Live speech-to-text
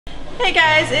Hey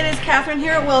guys, it is Catherine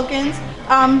here at Wilkins.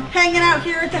 Hanging out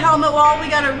here at the helmet wall. We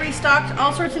got restocked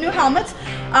all sorts of new helmets.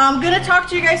 I'm going to talk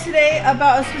to you guys today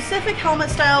about a specific helmet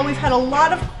style. We've had a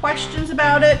lot of questions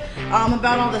about it,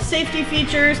 about all the safety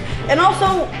features, and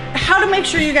also how to make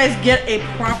sure you guys get a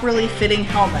properly fitting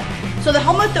helmet. So the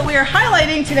helmet that we are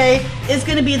highlighting today is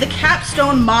going to be the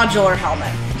Capstone modular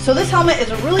helmet. So this helmet is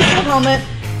a really cool helmet.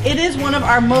 It is one of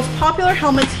our most popular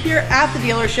helmets here at the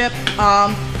dealership.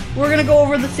 We're going to go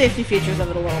over the safety features of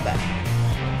it a little bit.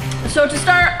 So to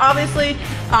start, obviously,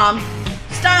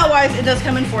 style-wise, it does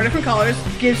come in 4 different colors,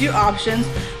 gives you options,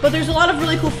 but there's a lot of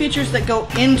really cool features that go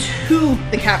into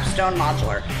the Capstone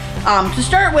modular. To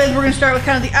start with, we're going to start with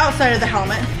kind of the outside of the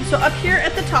helmet. So up here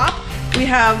at the top, we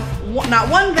have not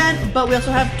one vent, but we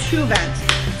also have 2 vents.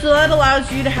 So that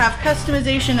allows you to have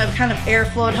customization of kind of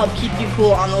airflow to help keep you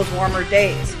cool on those warmer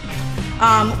days.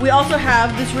 We also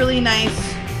have this really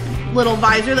nice little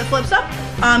visor that flips up.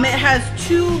 It has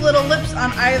 2 little lips on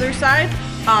either side,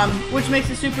 which makes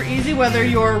it super easy whether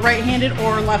you're right-handed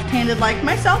or left-handed like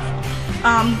myself.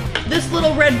 This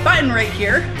little red button right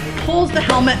here pulls the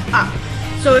helmet up.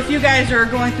 So if you guys are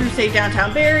going through, say,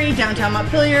 downtown Barre, downtown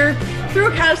Montpelier, through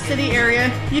a kind of city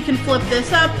area, you can flip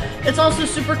this up. It's also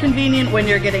super convenient when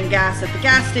you're getting gas at the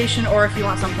gas station or if you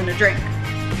want something to drink.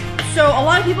 So a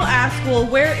lot of people ask, well,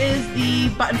 where is the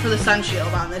button for the sun shield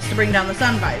on this to bring down the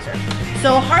sun visor?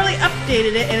 So Harley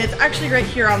updated it and it's actually right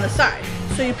here on the side.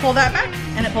 So you pull that back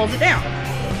and it pulls it down.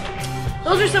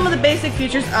 Those are some of the basic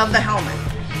features of the helmet.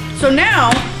 So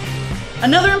now,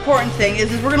 another important thing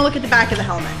is we're gonna look at the back of the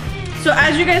helmet. So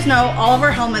as you guys know, all of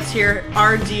our helmets here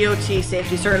are DOT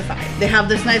safety certified. They have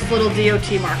this nice little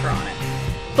DOT marker on it.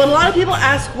 But a lot of people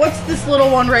ask, what's this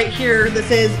little one right here that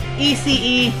says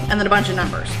ECE and then a bunch of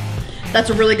numbers? That's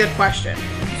a really good question.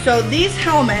 So these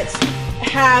helmets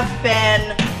have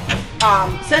been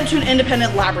sent to an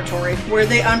independent laboratory where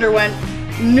they underwent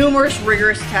numerous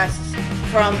rigorous tests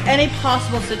from any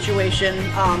possible situation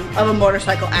of a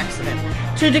motorcycle accident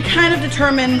to kind of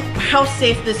determine how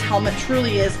safe this helmet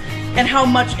truly is and how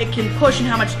much it can push and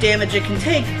how much damage it can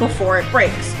take before it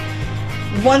breaks.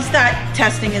 Once that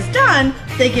testing is done,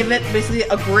 they give it basically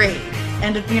a grade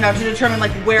and to determine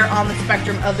like where on the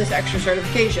spectrum of this extra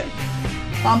certification.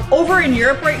 Over in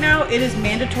Europe right now, it is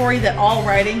mandatory that all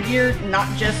riding gear, not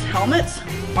just helmets,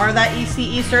 are that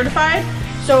ECE certified.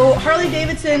 So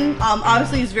Harley-Davidson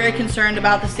obviously is very concerned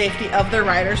about the safety of their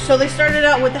riders. So they started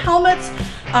out with the helmets.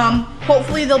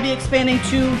 Hopefully they'll be expanding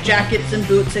to jackets and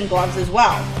boots and gloves as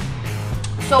well.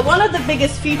 So one of the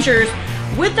biggest features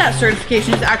with that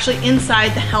certification is actually inside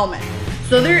the helmet.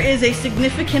 So there is a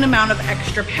significant amount of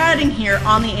extra padding here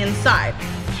on the inside.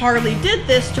 Harley did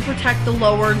this to protect the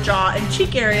lower jaw and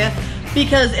cheek area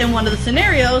because in one of the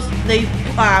scenarios, they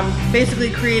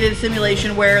basically created a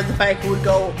simulation where the bike would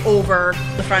go over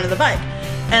the front of the bike.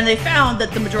 And they found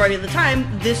that the majority of the time,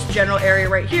 this general area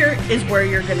right here is where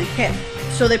you're gonna hit.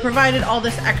 So they provided all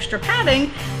this extra padding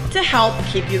to help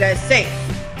keep you guys safe.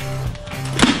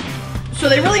 So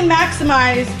they really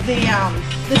maximize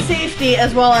the safety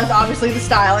as well as obviously the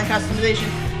style and customization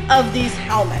of these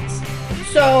helmets.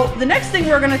 So the next thing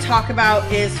we're going to talk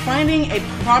about is finding a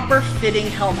proper fitting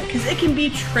helmet because it can be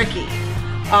tricky.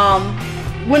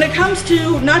 When it comes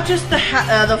to not just the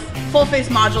full face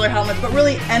modular helmets, but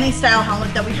really any style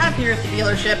helmet that we have here at the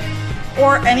dealership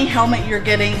or any helmet you're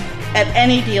getting at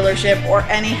any dealership or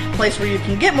any place where you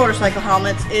can get motorcycle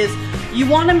helmets is you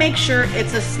want to make sure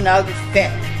it's a snug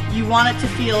fit. You want it to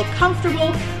feel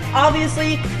comfortable.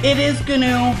 Obviously, it is going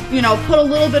to, put a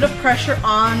little bit of pressure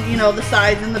on, the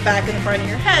sides and the back and the front of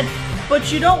your head, but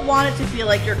you don't want it to feel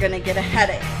like you're going to get a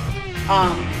headache.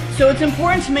 So it's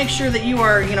important to make sure that you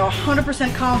are,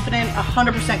 100% confident,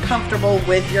 100% comfortable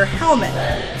with your helmet.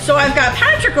 So I've got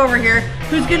Patrick over here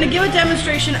who's going to give a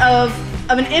demonstration of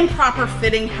an improper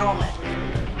fitting helmet.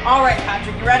 All right,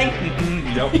 Patrick, you ready?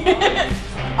 Yep.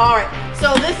 All right,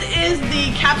 so this is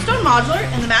the Capstone modular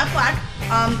in the matte black.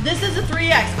 This is a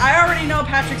 3X. I already know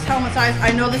Patrick's helmet size.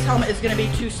 I know this helmet is going to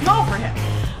be too small for him.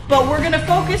 But we're going to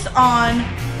focus on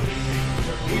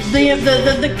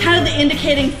the kind of the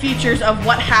indicating features of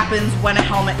what happens when a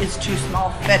helmet is too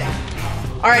small fitting.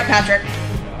 All right, Patrick.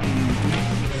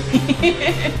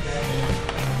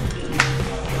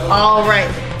 All right.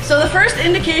 So the first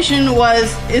indication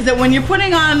is that when you're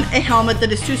putting on a helmet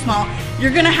that is too small,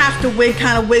 you're going to have to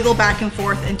kind of wiggle back and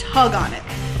forth and tug on it.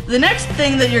 The next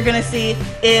thing that you're gonna see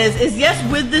is yes,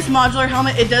 with this modular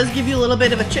helmet, it does give you a little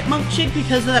bit of a chipmunk cheek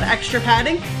because of that extra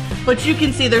padding, but you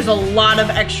can see there's a lot of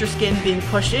extra skin being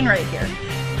pushed in right here.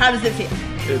 How does it feel?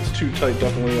 it's too tight,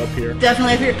 definitely up here.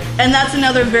 Definitely up here. And that's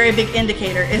another very big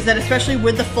indicator, is that especially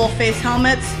with the full face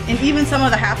helmets and even some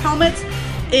of the half helmets,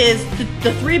 is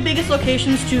the three biggest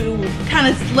locations to kind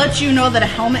of let you know that a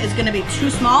helmet is going to be too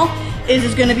small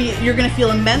is going to be, you're going to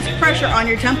feel immense pressure on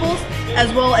your temples,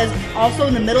 as well as also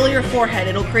in the middle of your forehead.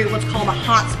 It'll create what's called a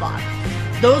hot spot.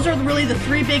 Those are really the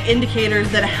three big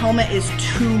indicators that a helmet is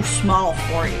too small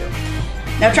for you.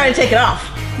 Now try to take it off.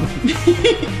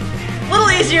 A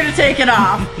little easier to take it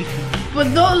off,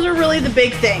 but those are really the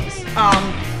big things.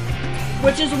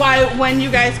 Which is why when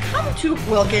you guys come to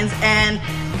Wilkins and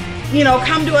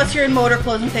come to us here in Motor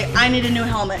Clothes and say, I need a new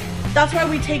helmet. That's why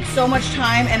we take so much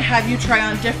time and have you try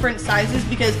on different sizes,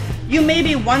 because you may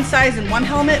be one size in one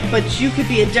helmet, but you could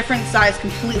be a different size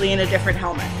completely in a different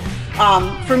helmet.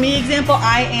 For me, example,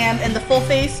 I am in the full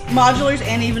face modulars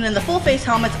and even in the full face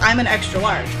helmets, I'm an extra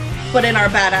large. But in our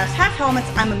badass half helmets,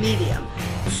 I'm a medium.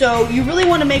 So you really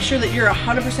want to make sure that you're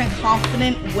 100%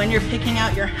 confident when you're picking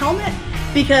out your helmet,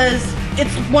 because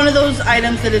it's one of those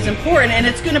items that is important and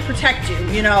it's going to protect you.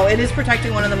 It is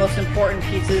protecting one of the most important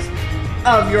pieces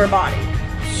of your body.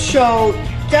 So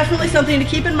definitely something to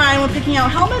keep in mind when picking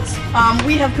out helmets.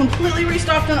 We have completely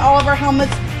restocked on all of our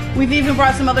helmets. We've even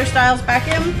brought some other styles back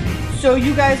in. So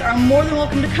you guys are more than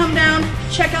welcome to come down,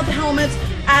 check out the helmets,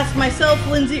 ask myself,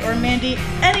 Lindsay, or Mandy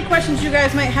any questions you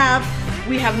guys might have.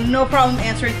 We have no problem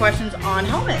answering questions on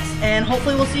helmets, and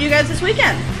hopefully we'll see you guys this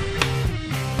weekend.